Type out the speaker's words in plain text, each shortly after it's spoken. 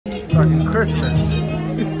fucking Christmas.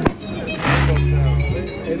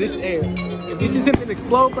 Hey, if you see something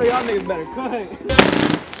explode, bro, y'all niggas better cut.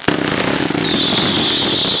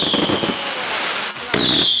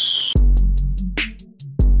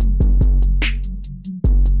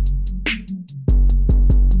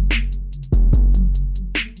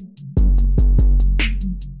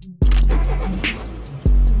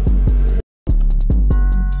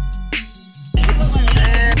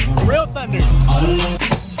 Real thunder.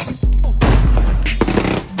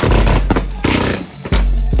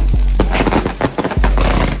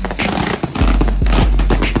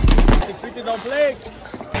 650 don't play.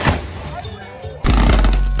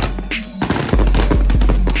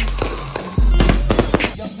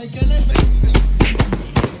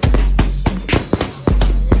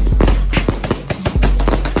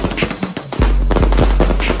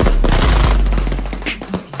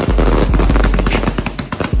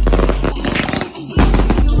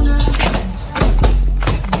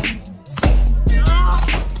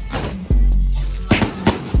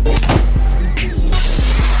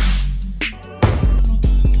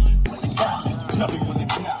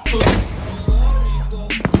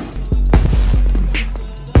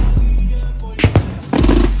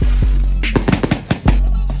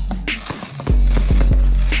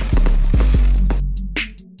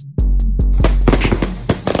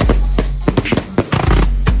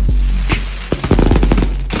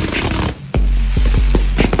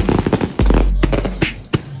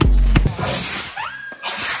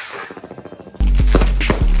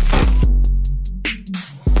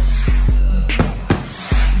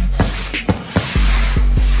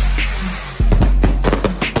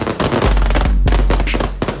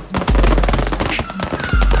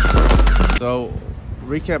 So,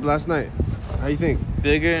 recap last night. How you think?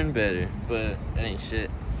 Bigger and better, but that ain't shit.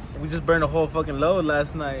 We just burned a whole fucking load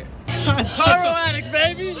last night. Pyro addicts,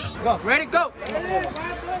 baby! Go, ready, go!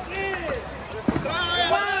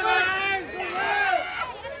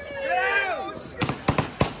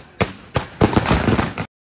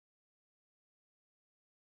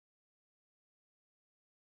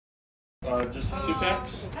 Just 2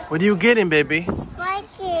 packs. What are you getting, baby?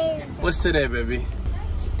 Sparky. What's today, baby?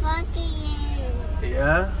 Sparky.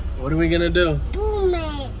 Yeah? What are we gonna do? Boom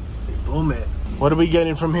it. Boom it. What are we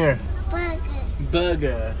getting from here? Burger.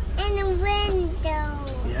 Burger. In the window.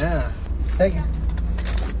 Yeah. Thank you.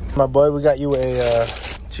 My boy, we got you a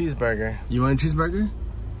cheeseburger. You want a cheeseburger?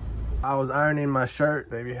 I was ironing my shirt.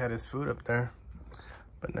 Baby had his food up there.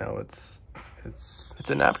 But now it's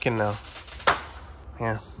a napkin now.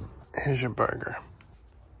 Here. Here's your burger.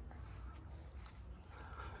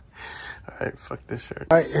 Alright, fuck this shirt.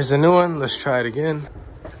 Alright, here's a new one. Let's try it again.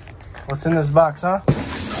 What's in this box, huh?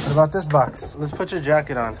 What about this box? Let's put your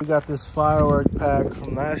jacket on. We got this firework pack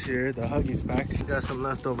from last year, the Huggies pack. We got some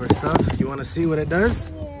leftover stuff. You want to see what it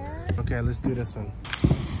does? Yeah. Okay, let's do this one.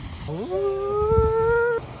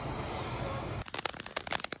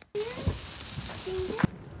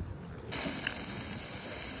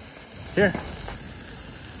 Here.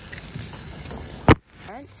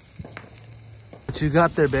 What you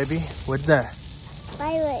got there, baby? What's that?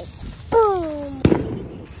 Fireworks. Boom.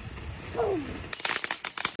 Boom.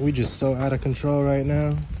 We just so out of control right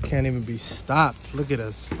now. Can't even be stopped. Look at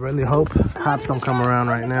us. Really hope cops don't come around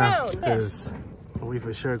right now, because we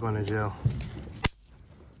for sure going to jail.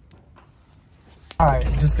 Alright,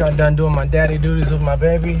 just got done doing my daddy duties with my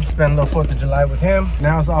baby. Spent a little 4th of July with him.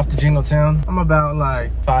 Now it's off to Jingletown. I'm about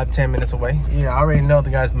like 5-10 minutes away. Yeah, I already know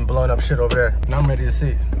the guy's been blowing up shit over there, and I'm ready to see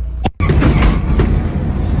it. They're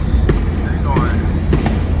going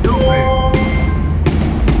stupid.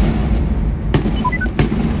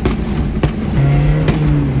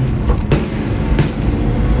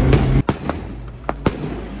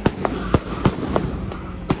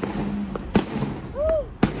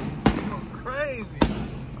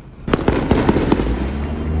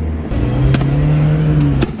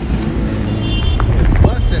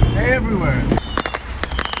 Everywhere.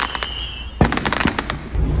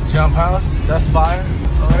 Jump house, that's fire.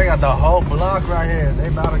 Oh, they got the whole block right here. They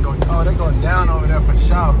about to go, oh, they're going down over there for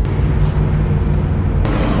sure.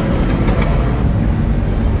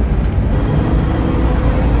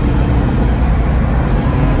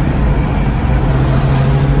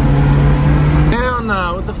 Hell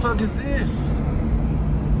nah, what the fuck is this?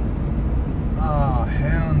 Oh,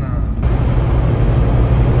 hell nah.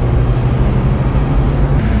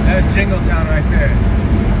 That's Jingletown right there.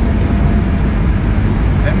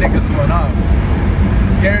 Them niggas going off.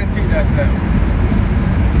 Guaranteed that's them.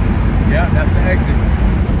 Yeah, that's the exit.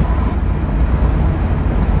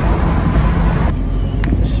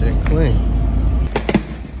 This shit clean.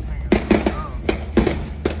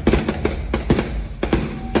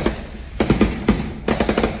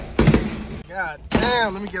 God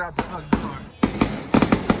damn, let me get out the fucking car.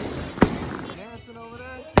 Dancing over there?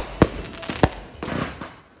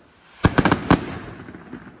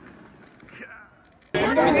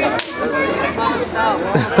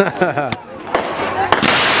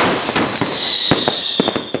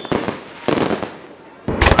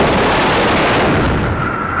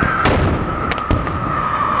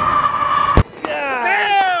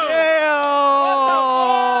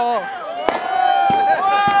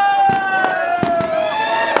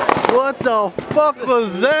 What the fuck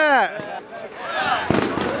was that?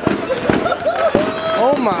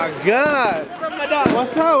 Oh my god.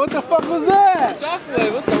 What's up? What the fuck was that?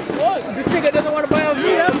 Chocolate, what the fuck? This nigga doesn't want to buy off me.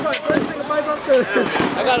 That's my first thing to buy off the.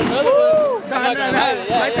 I got another one.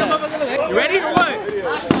 Nah. You ready or what?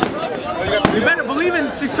 You better believe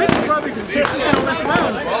in 650, bro, because 650 don't mess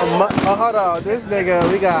around. Oh, hold on. This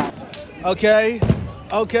nigga, we got. Okay.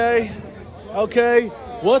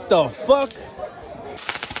 What the fuck?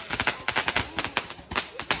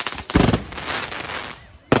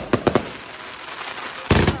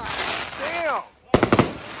 Damn.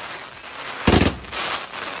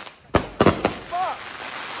 Fuck.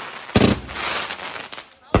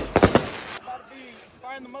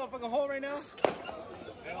 Fire in the motherfucking hole right now.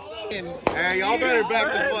 Hey, y'all better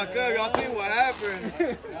back the fuck up. Y'all see what happened?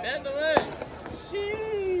 That's the way.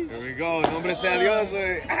 Here we go. Nombre sea Dios,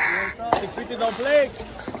 wey. 650 don't play.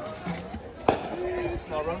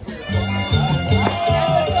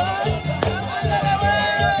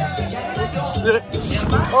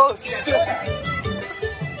 Oh shit.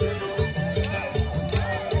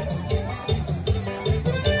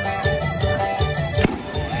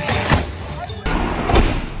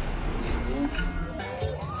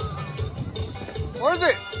 Where is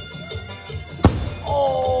it?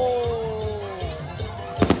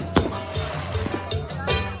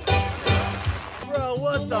 Bro,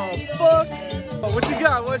 what the fuck? What you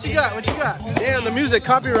got? What you got? Damn, the music,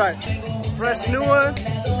 copyright. Fresh new one.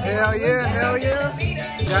 Hell yeah.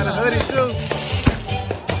 Got a hoodie too.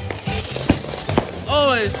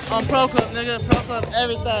 Always on Pro Club, nigga. Pro Club,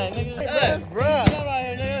 everything, nigga. Hey, Bruh. come out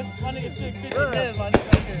here, nigga. My nigga 650 bands, my nigga.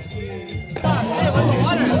 Hey, what's the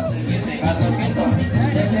water?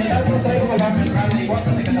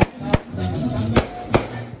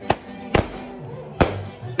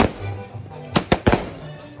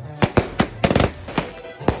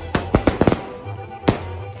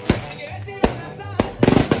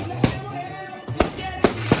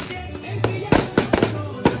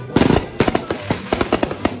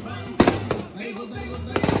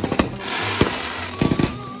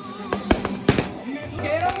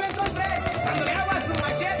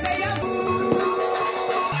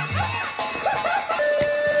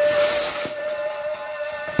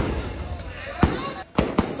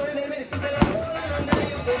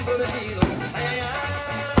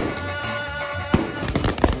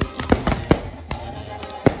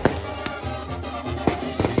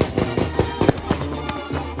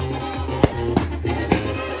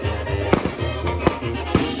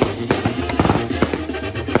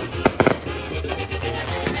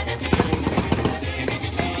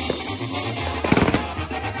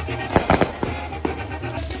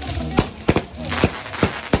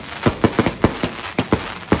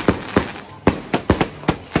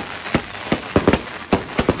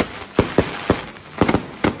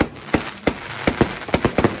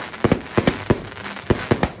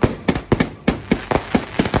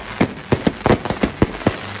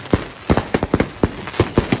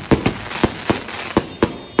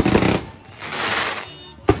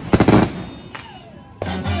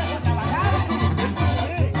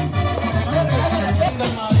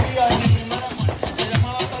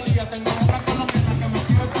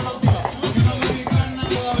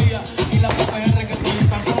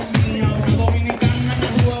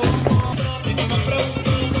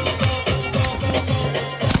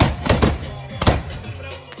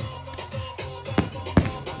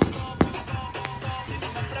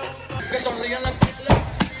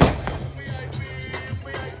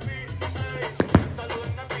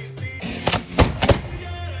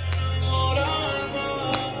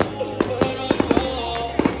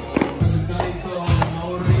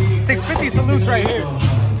 Salutes right here.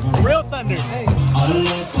 Real thunder. Hey.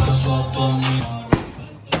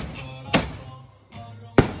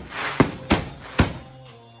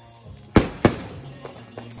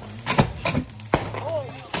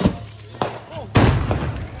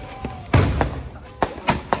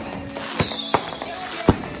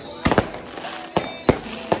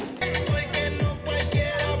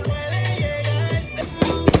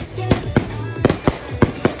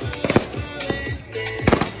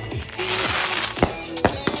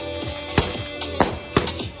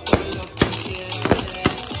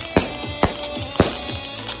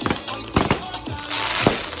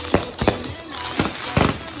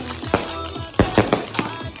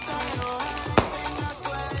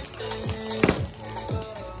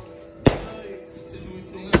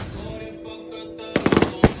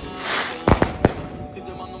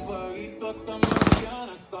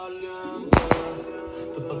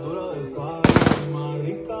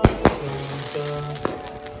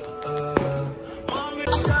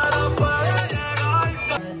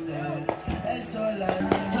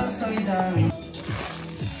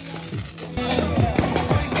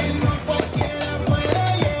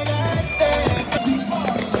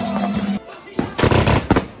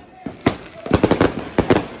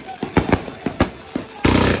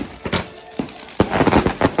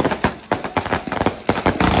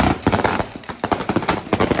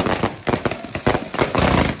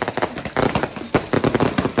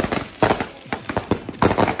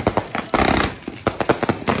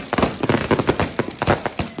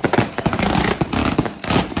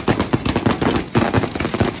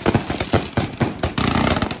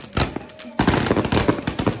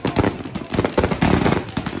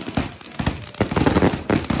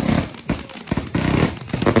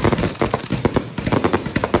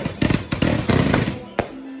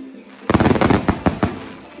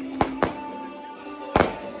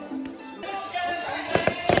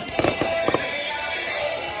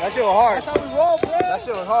 shit was hard. That's how we roll, bro. That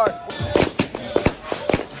shit was hard.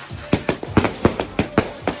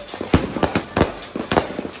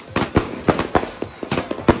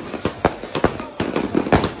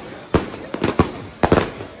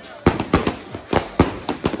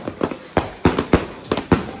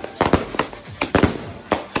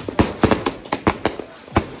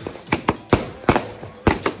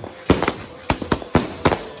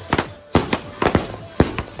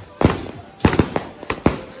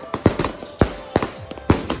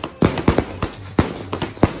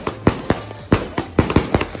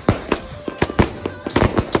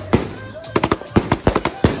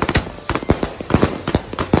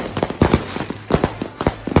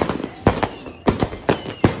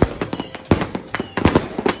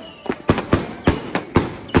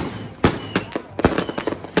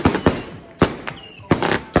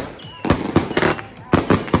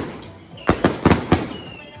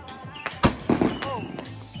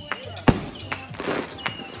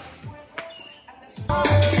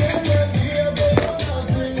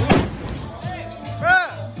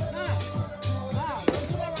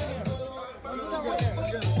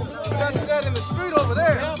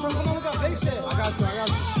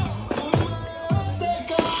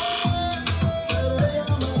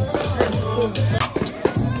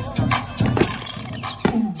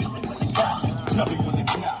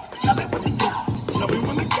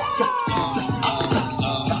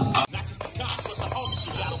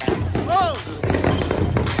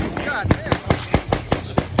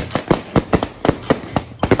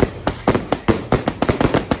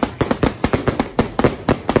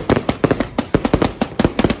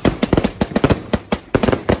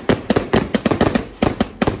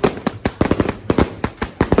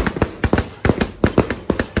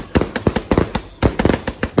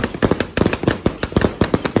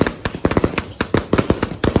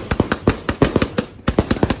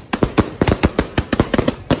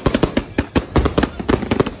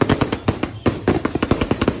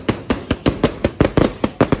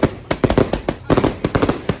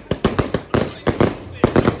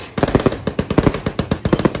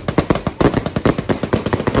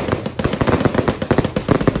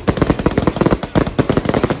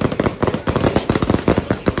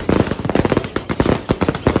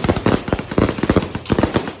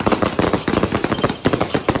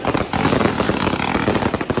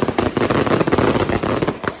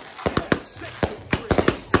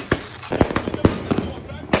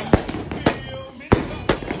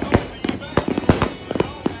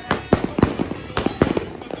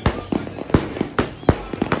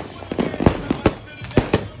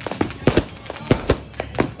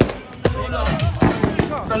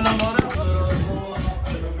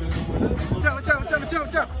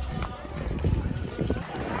 Jump.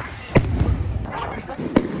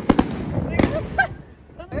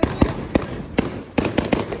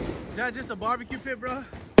 Is that just a barbecue pit, bro?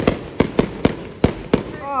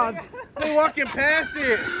 Oh, they walking past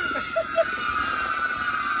it.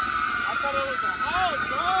 I thought it was a house,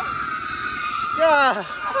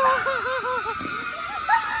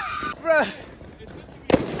 bro.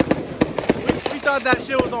 We thought that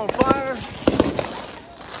shit was on fire.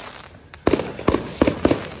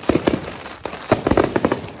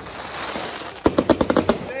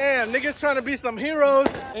 Damn, niggas trying to be some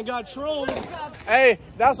heroes and got trolled. Hey,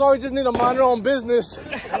 that's why we just need to mind our own business.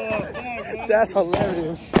 That's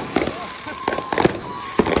hilarious.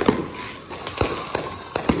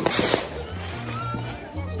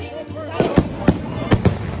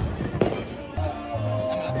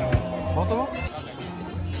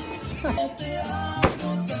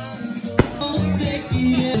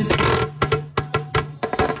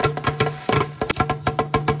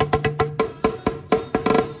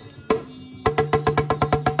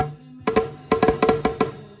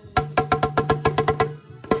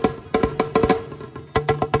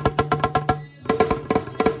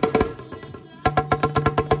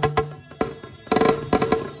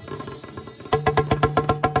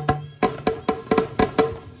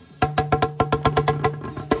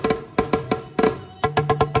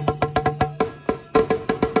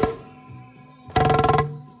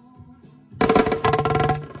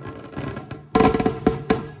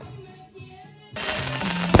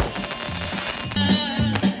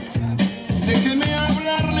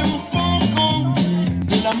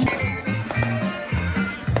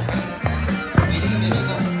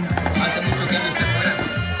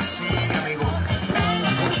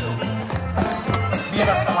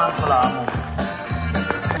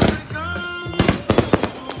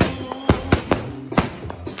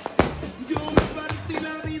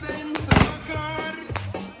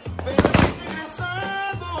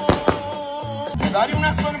 Daré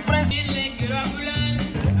una sorpresa.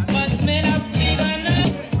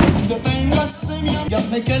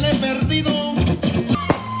 sé que le he perdido.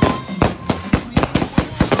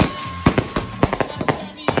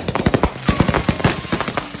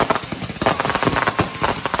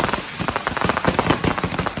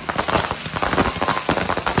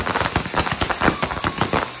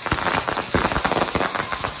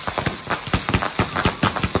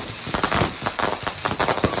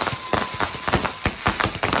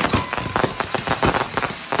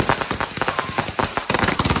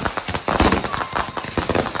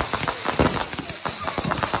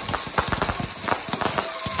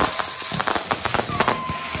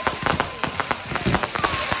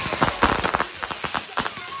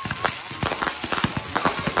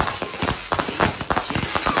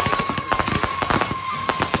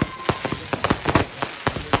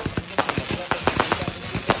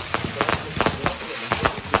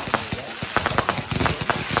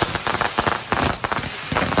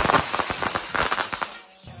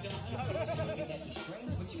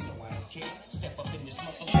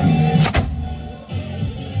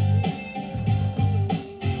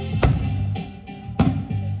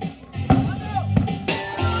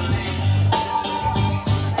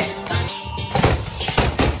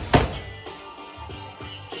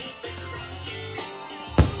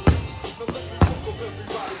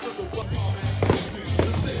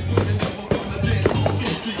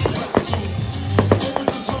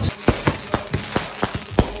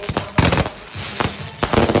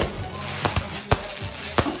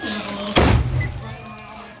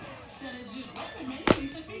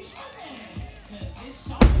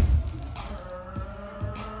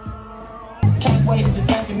 Can't waste it,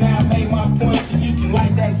 thinking now I made my point, so you can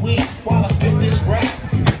light that weed while I spit this rap.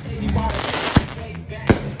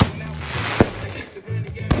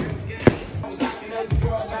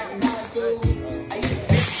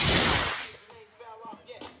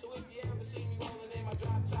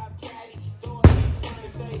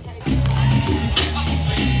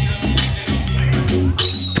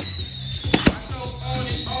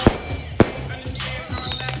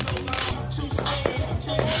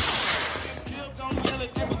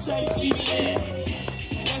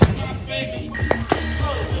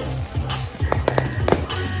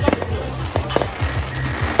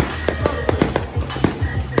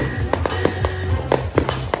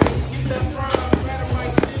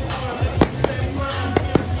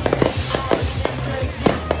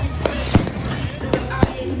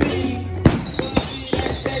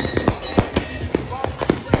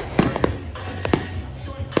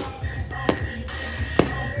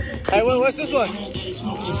 Hey, what's this one?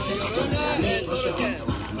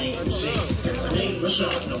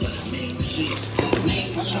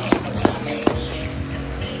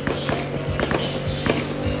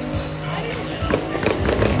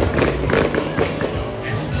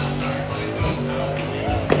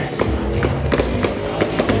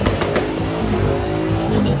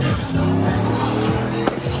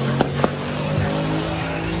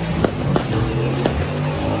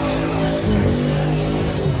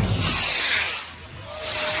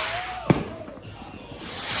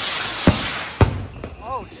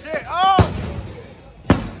 Oh shit! Oh!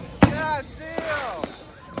 God damn!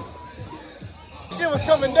 Shit was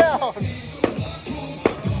coming down.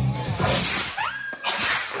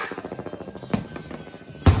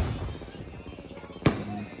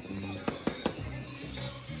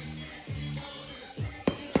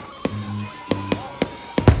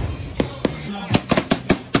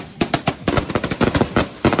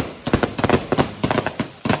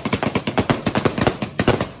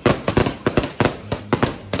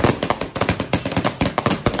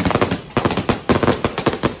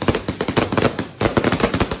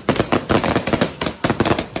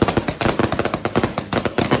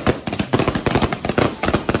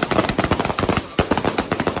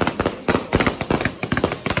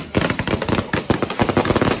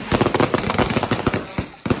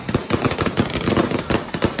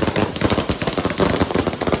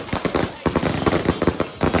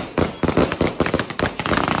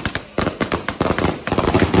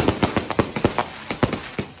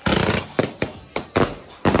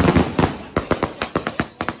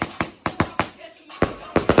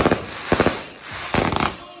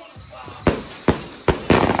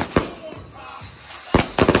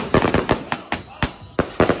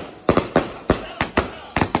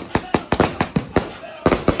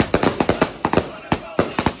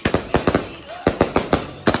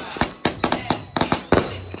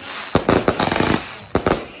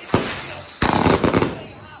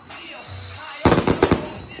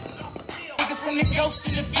 From the ghost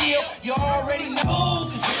in the field, you already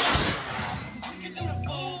know.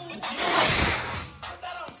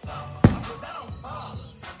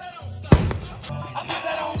 I put that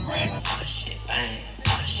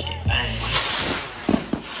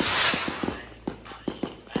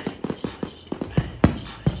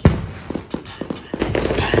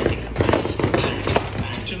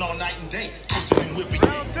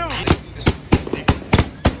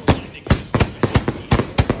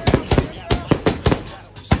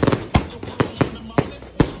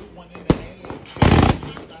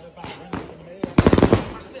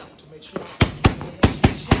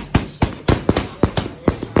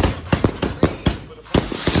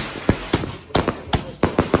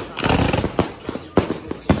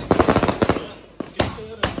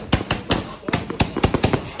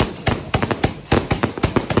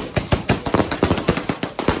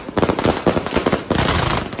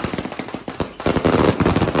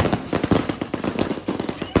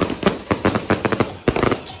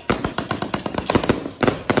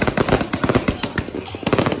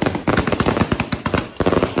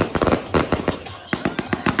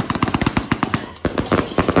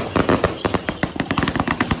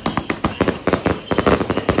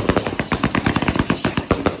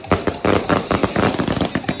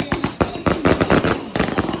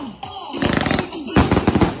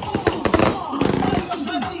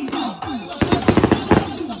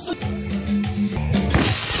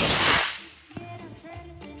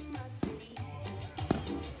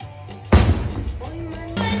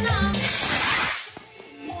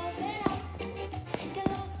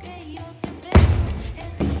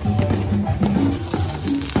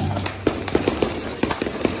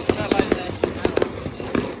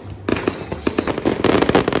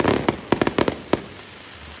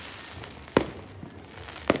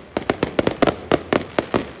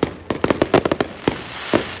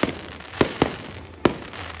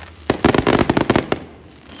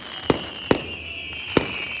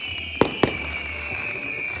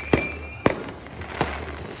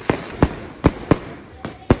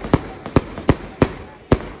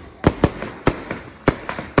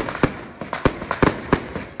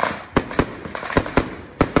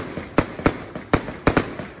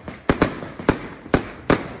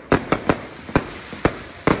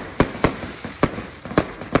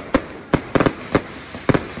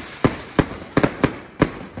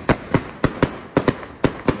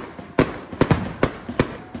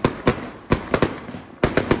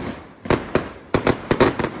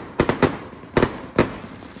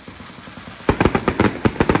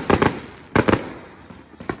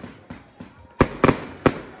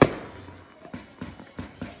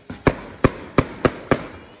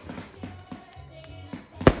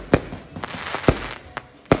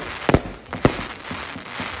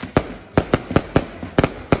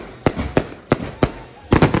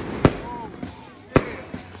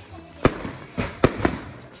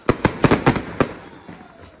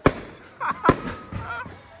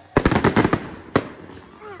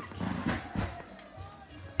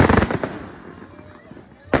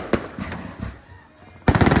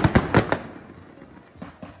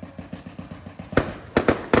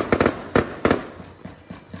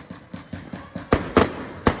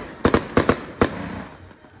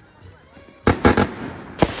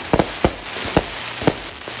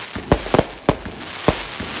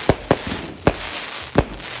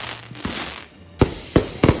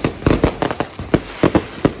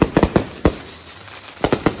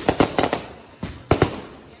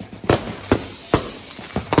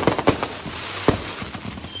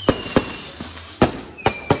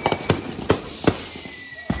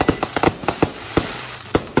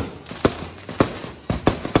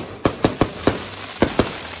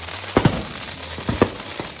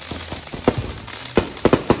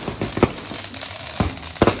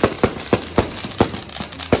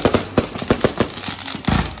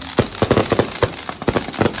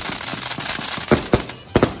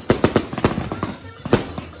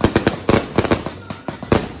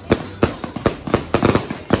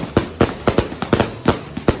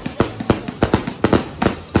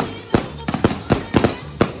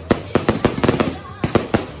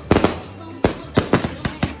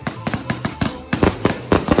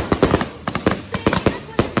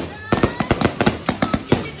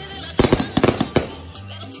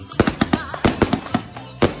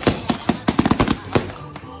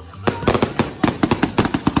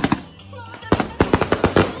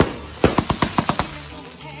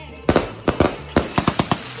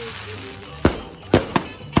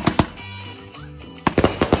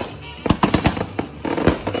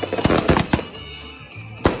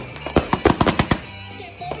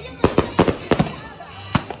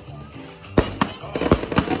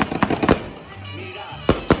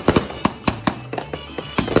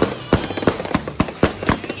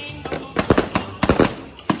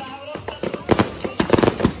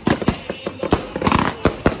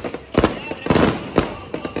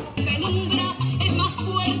deslumbras es más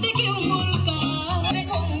fuerte que un volcán. De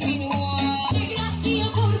continuar, gracias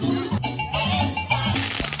por tu...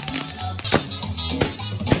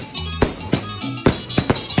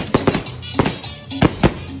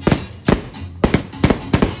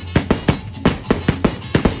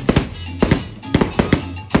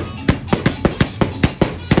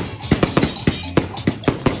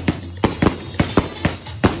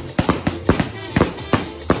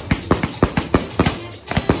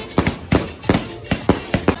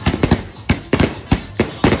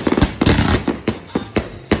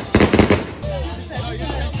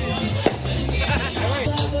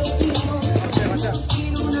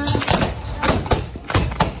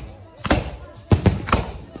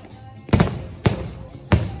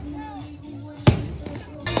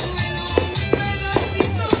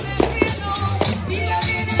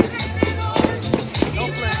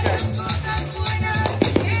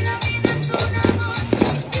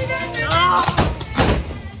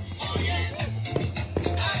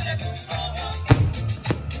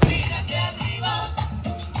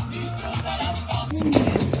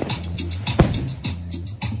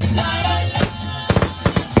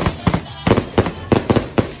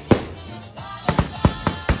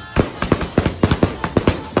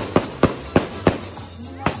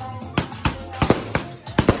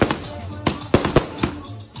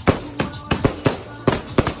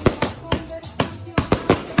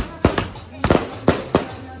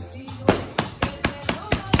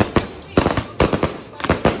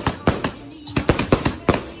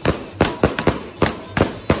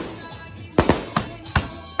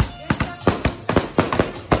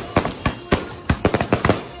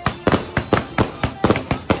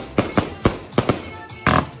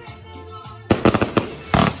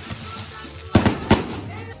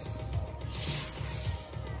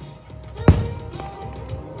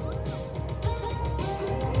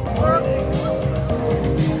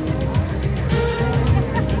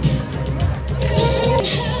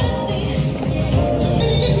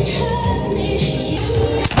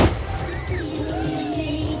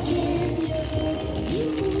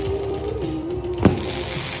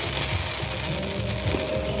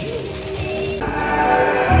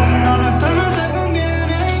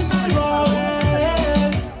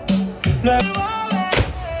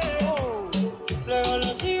 Luego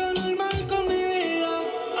lo sigo normal con mi vida,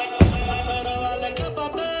 pero dale,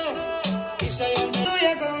 escápate y sé yo te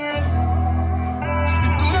tuya con él.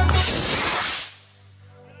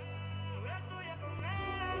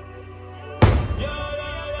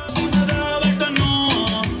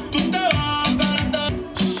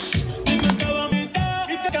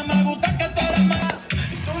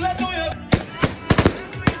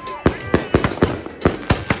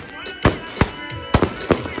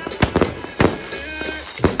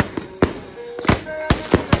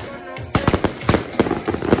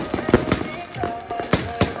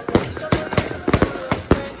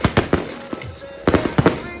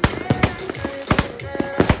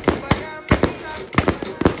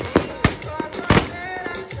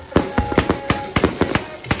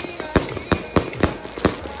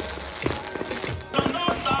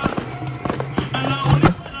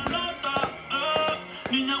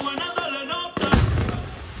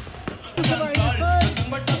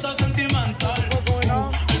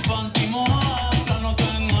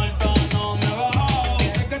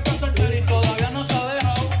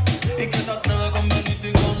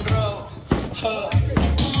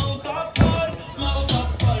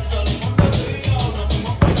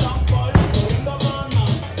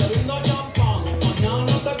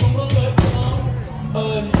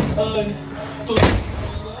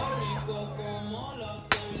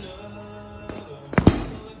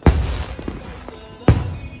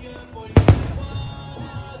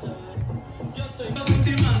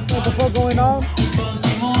 What the fuck going on?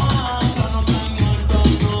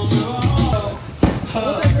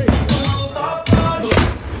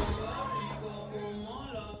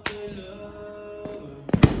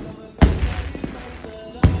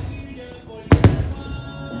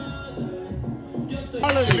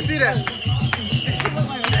 Let me see that.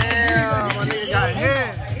 Damn, my nigga got hair.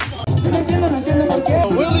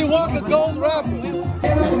 Willy Wonka gold rapper.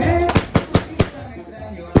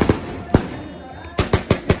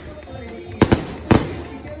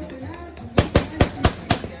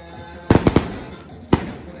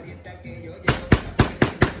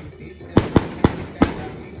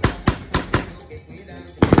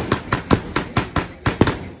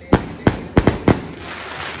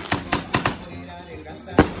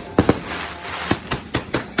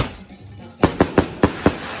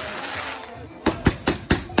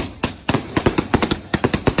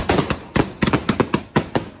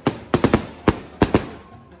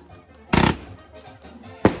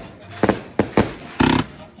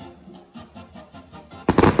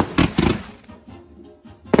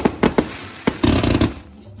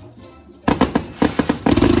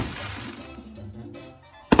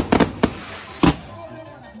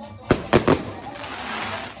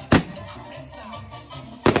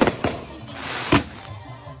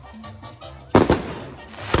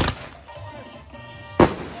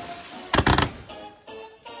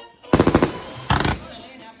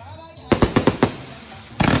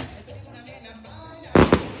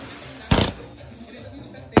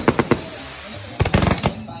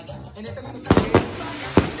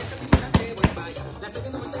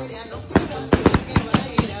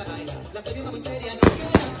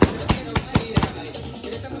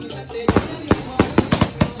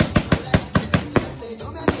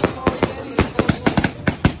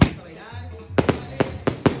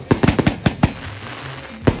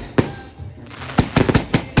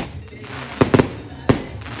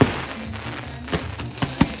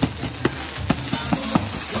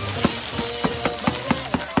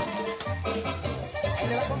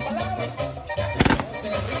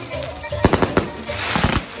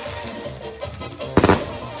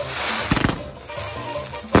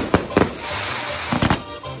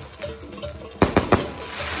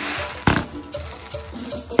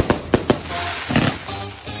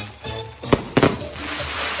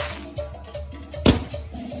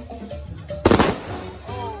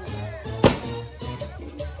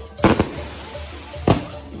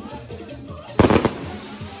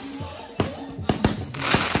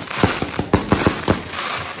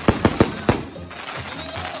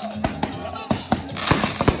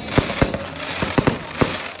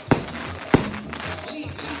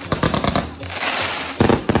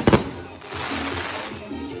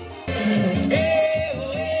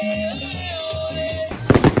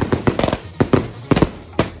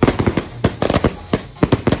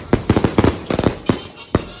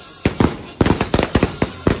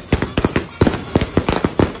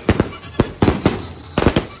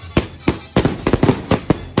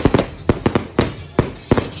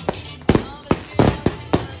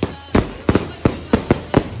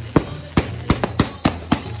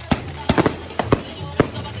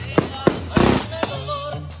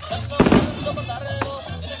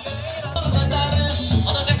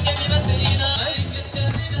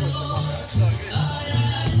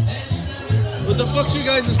 the fuck's your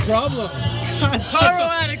guys' problem? Pyro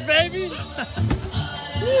addict, baby.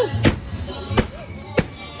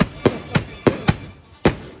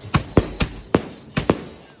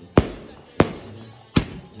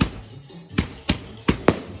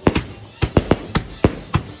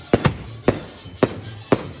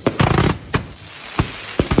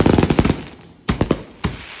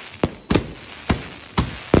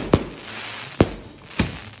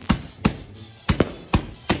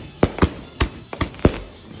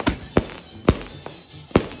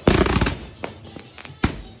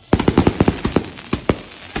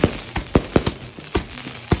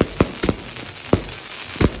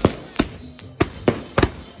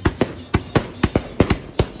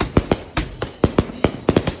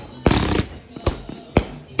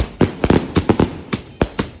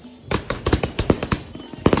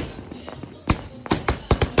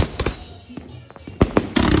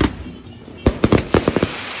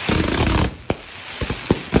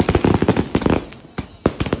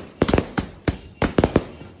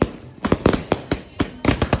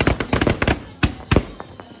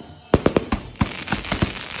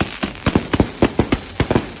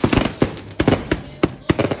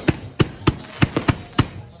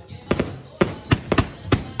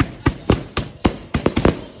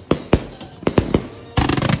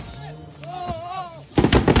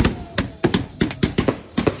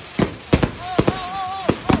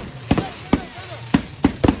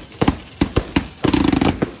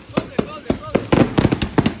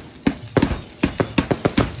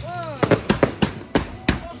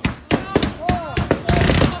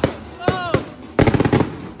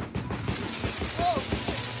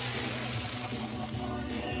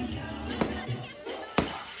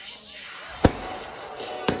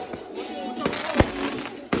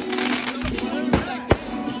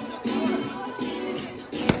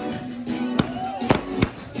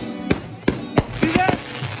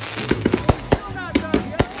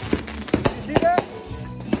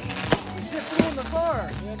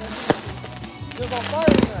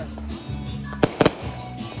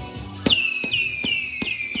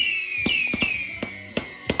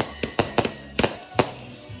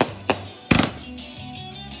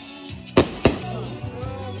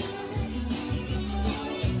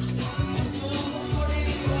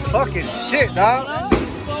 Fucking shit, dog.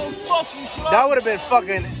 That would have been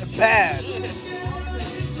fucking bad.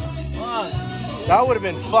 That would have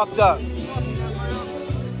been fucked up.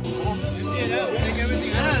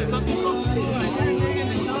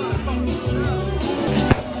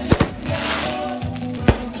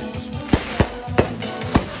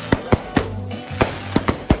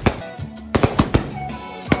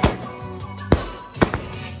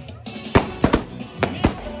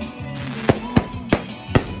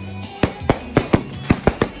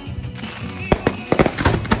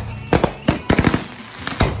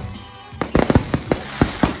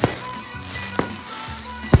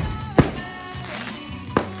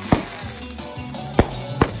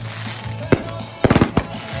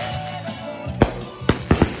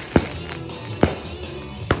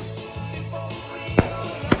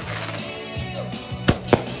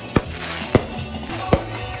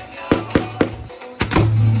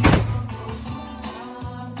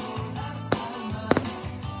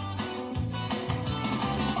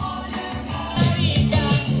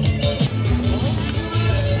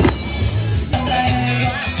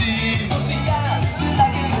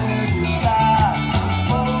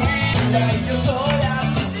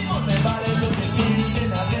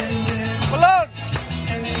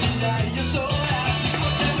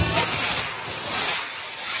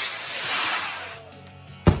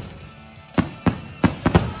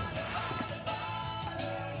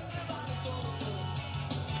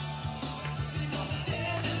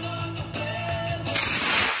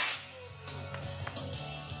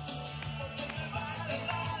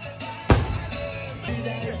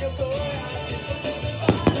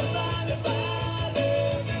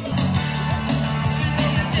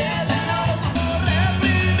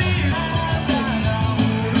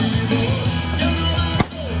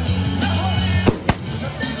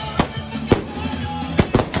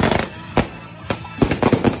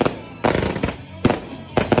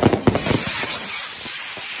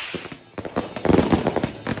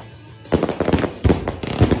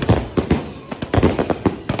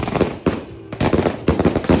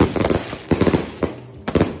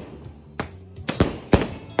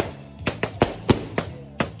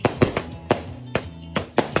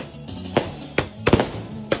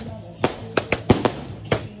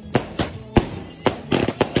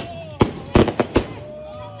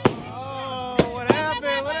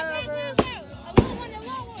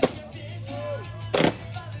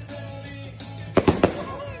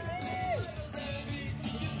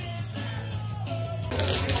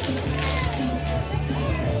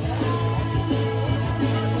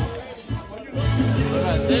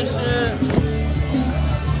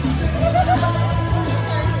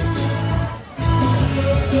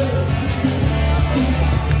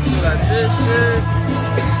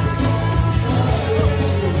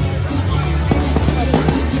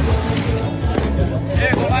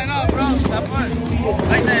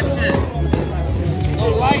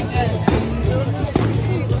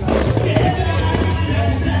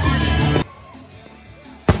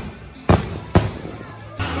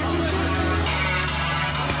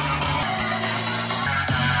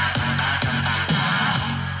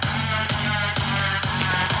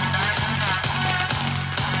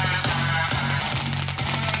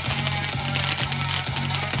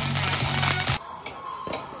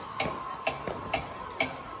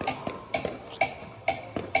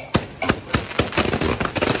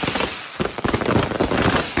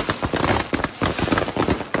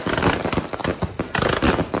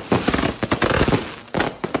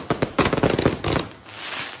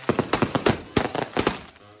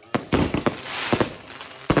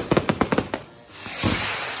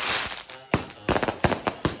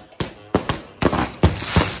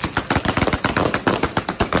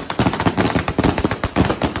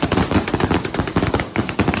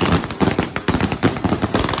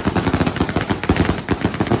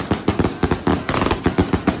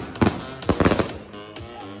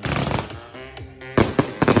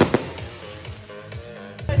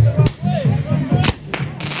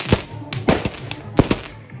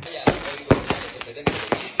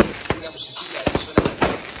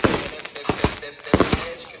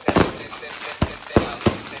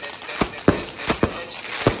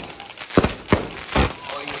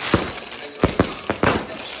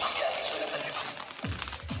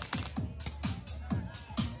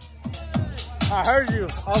 I heard you.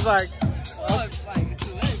 I was like, Oh, it's like, it's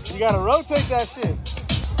too late. you gotta rotate that shit.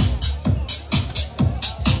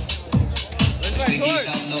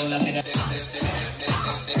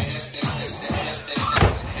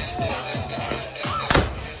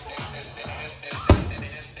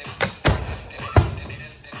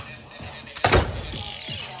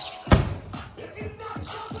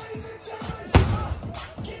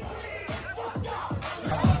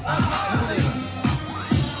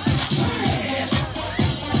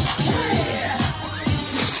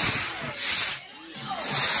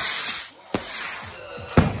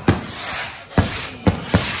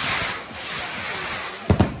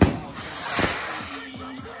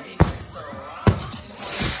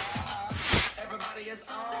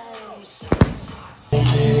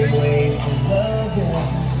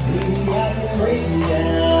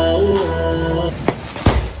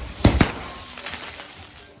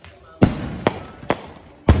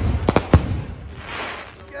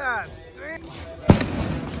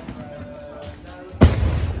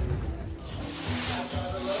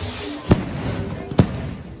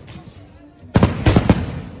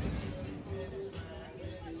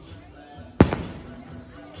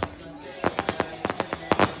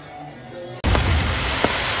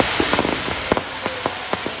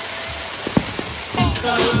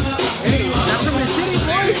 God damn. That's from your city,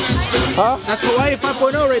 boy. Huh? That's Hawaii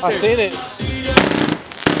 5.0 right I there. seen it.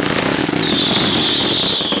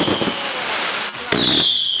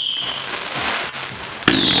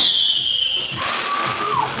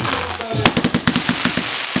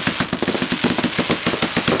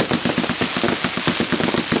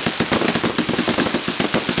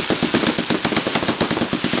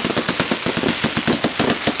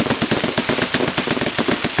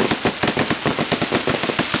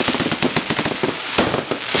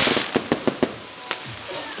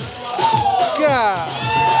 God.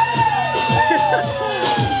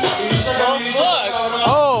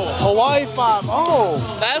 Oh, Hawaii 5.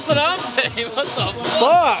 Oh, That's what I'm saying. What the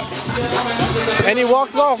fuck. And he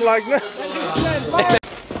walks off like that.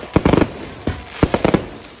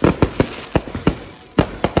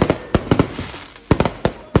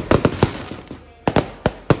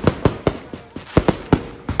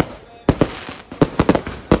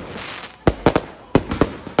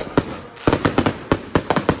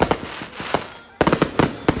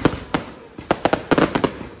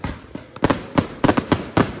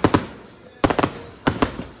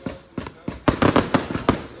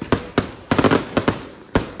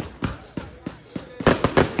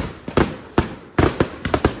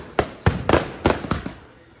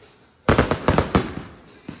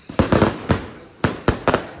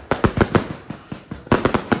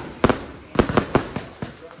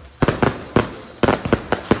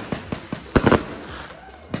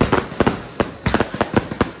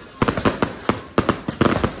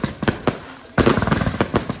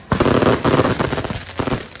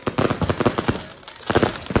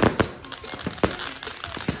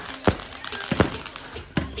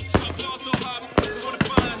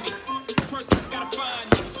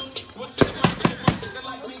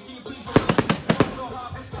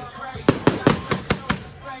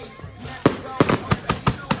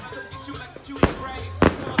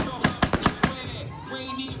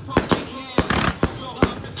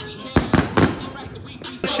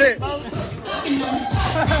 Shit.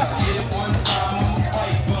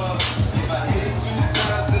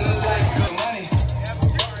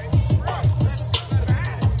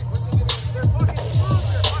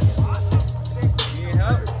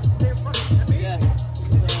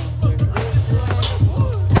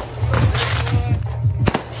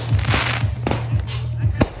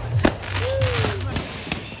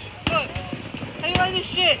 How you like this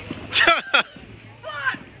shit?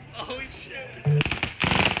 Holy shit.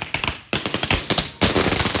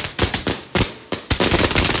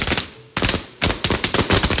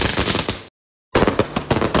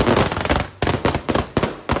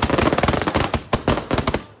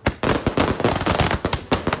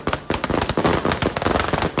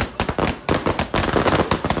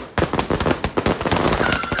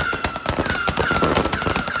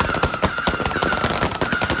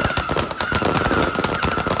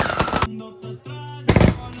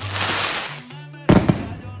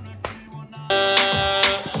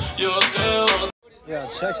 Yo,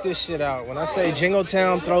 check this shit out. When I say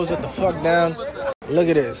Jingletown throws it the fuck down, look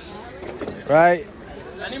at this. Right?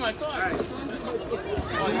 I need my car.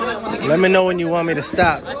 Let me know when you want me to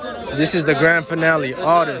stop. This is the grand finale.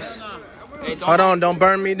 All this. Hold on, don't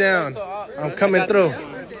burn me down. I'm coming through.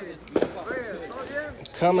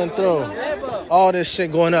 Coming through. All this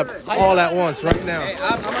shit going up all at once right now.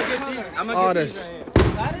 All this.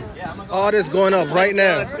 All this going up right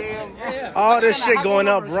now. All this shit going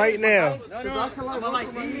up right now.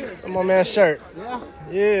 On my man's shirt.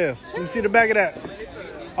 Yeah. Let me see the back of that.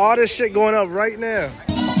 All this shit going up right now.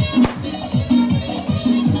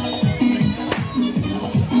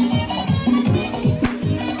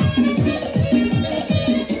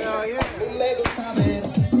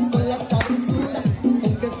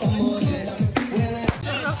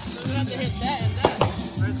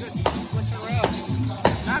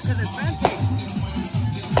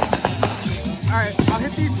 Alright, I'll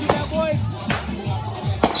hit these two bad boys.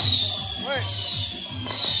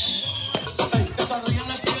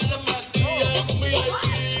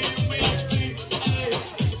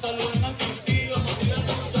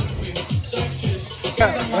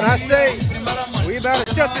 When I say we about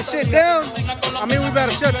to shut this shit down, I mean we about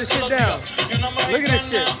to shut this shit down. Look at this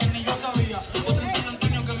shit.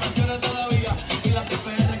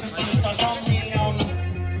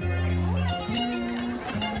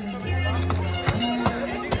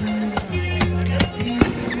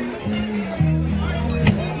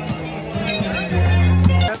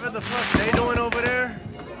 Whatever the fuck they doing over there,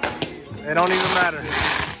 it don't even matter.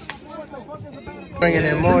 Bringing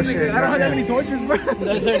in more shit. I don't have that many torches, bro.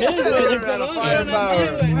 There is, bro. They're Out of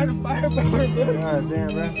firepower. I had a firepower, bro. God damn,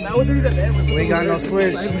 bro. Now we'll do that, man. We ain't got no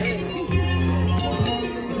switch.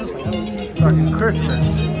 It's fucking Christmas.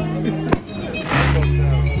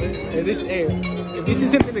 Hey, if you see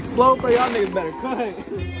something explode, bro, y'all niggas better cut.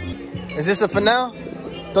 Is this a finale?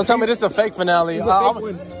 Don't tell me this is a fake finale. This is a fake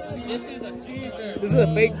one. This is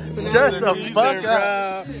a fake finale. Shut the fuck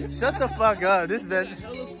up. Shut the fuck up. This bitch.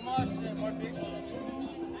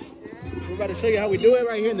 We're about to show you how we do it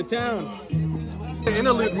right here in the town.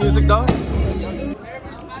 Interlude music, dog.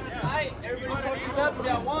 Everybody torches up. We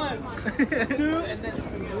got 1, 2, and then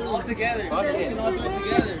all together. All do it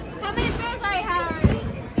together. How many bears I have already?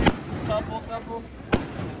 Couple.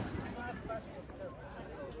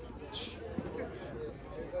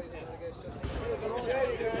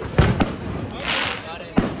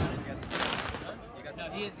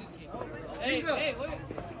 Hey, wait.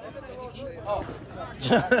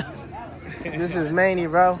 This is many,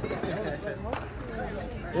 bro.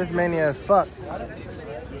 This many as fuck.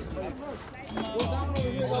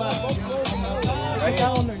 I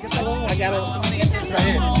got it. Right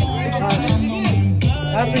here.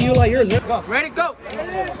 After you like yours. Go. Ready, go.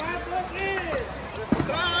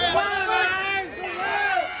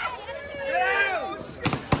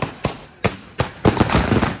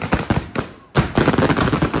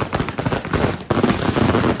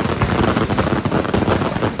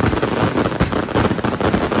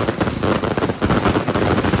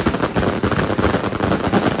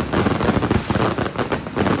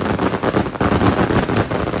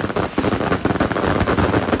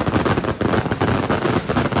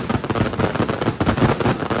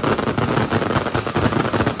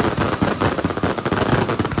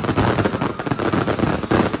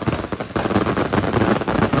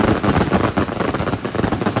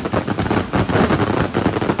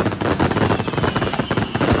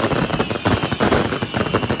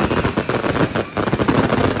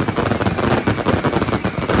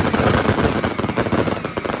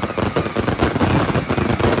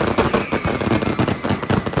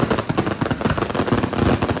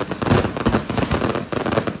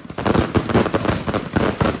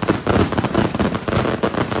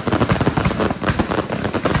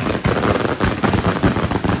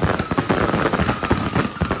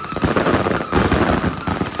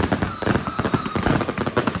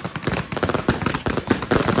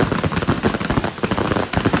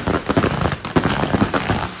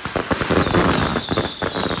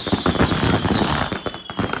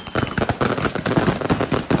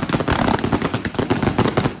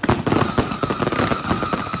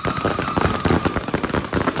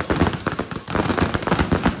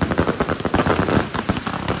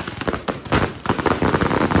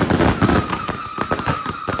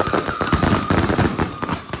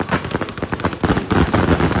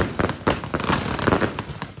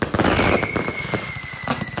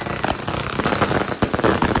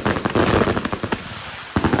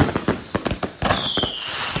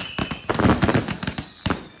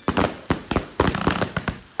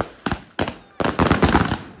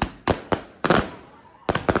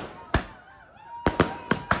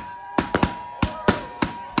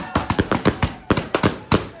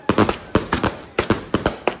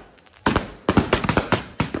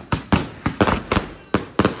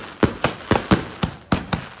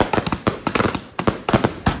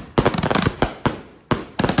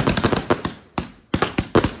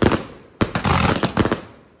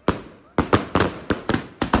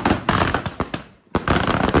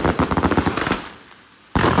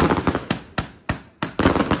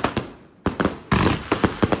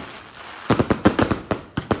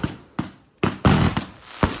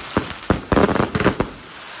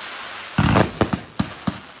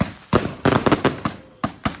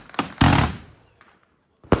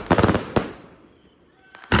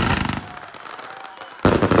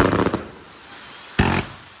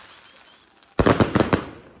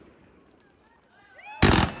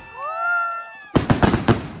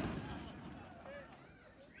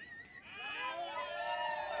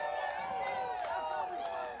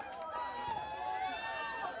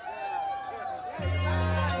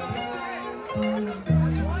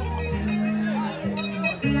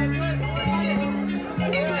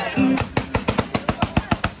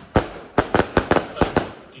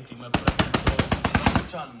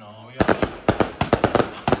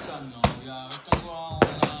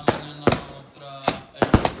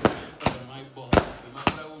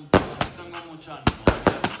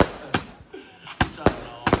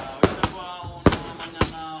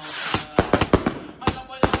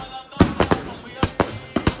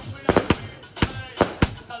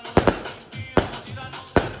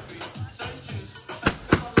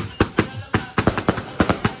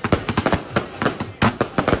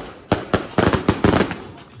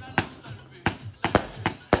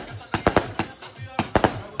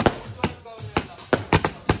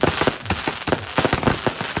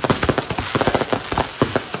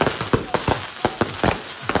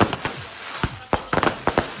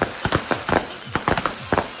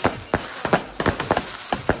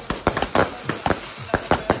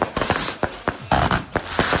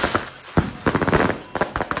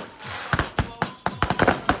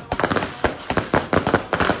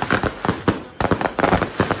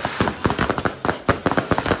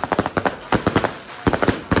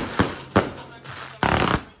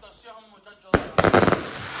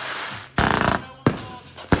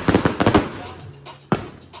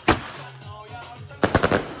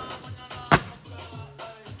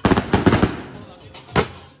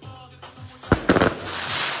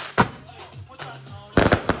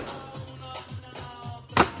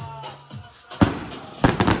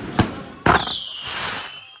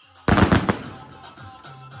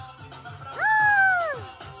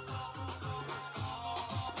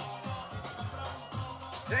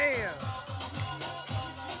 Damn.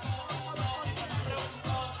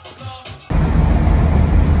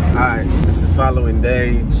 Alright, this is the following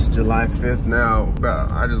day. It's July 5th now. Bro,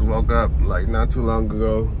 I just woke up like not too long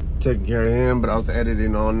ago, taking care of him, but I was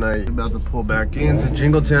editing all night. About to pull back into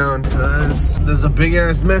Jingletown because there's a big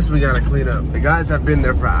ass mess we gotta clean up. The guys have been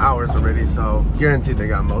there for hours already, so guaranteed they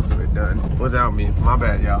got most of it done without me. My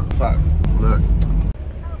bad, y'all. Fuck. Look.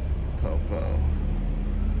 Popo.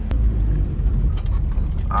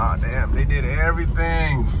 Ah, damn, they did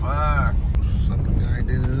everything. Fuck. Some guy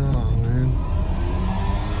did it all, man.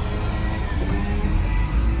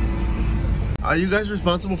 Are you guys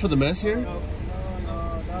responsible for the mess here? No,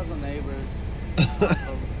 that was the neighbors.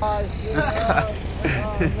 This guy.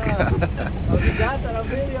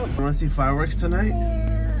 You wanna see fireworks tonight?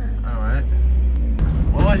 Alright.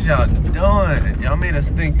 What was y'all doing? Y'all made us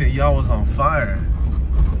think that y'all was on fire.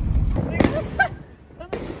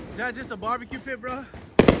 Is that just a barbecue pit, bro?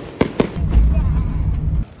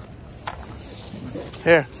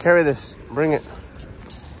 Here, carry this. Bring it.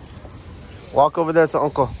 Walk over there to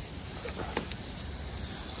Uncle.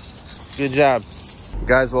 Good job.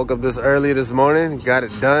 Guys woke up this early this morning, got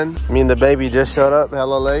it done. Me and the baby just showed up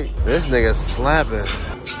hella late. This nigga's slapping.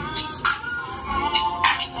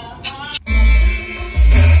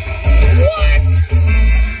 What?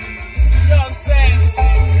 You know what I'm saying?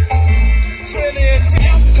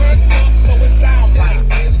 Turned up, so it sound like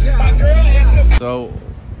this. My girl is the So,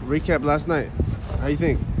 recap last night. How you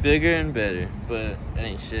think? Bigger and better, but that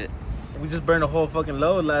ain't shit. We just burned a whole fucking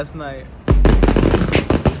load last night.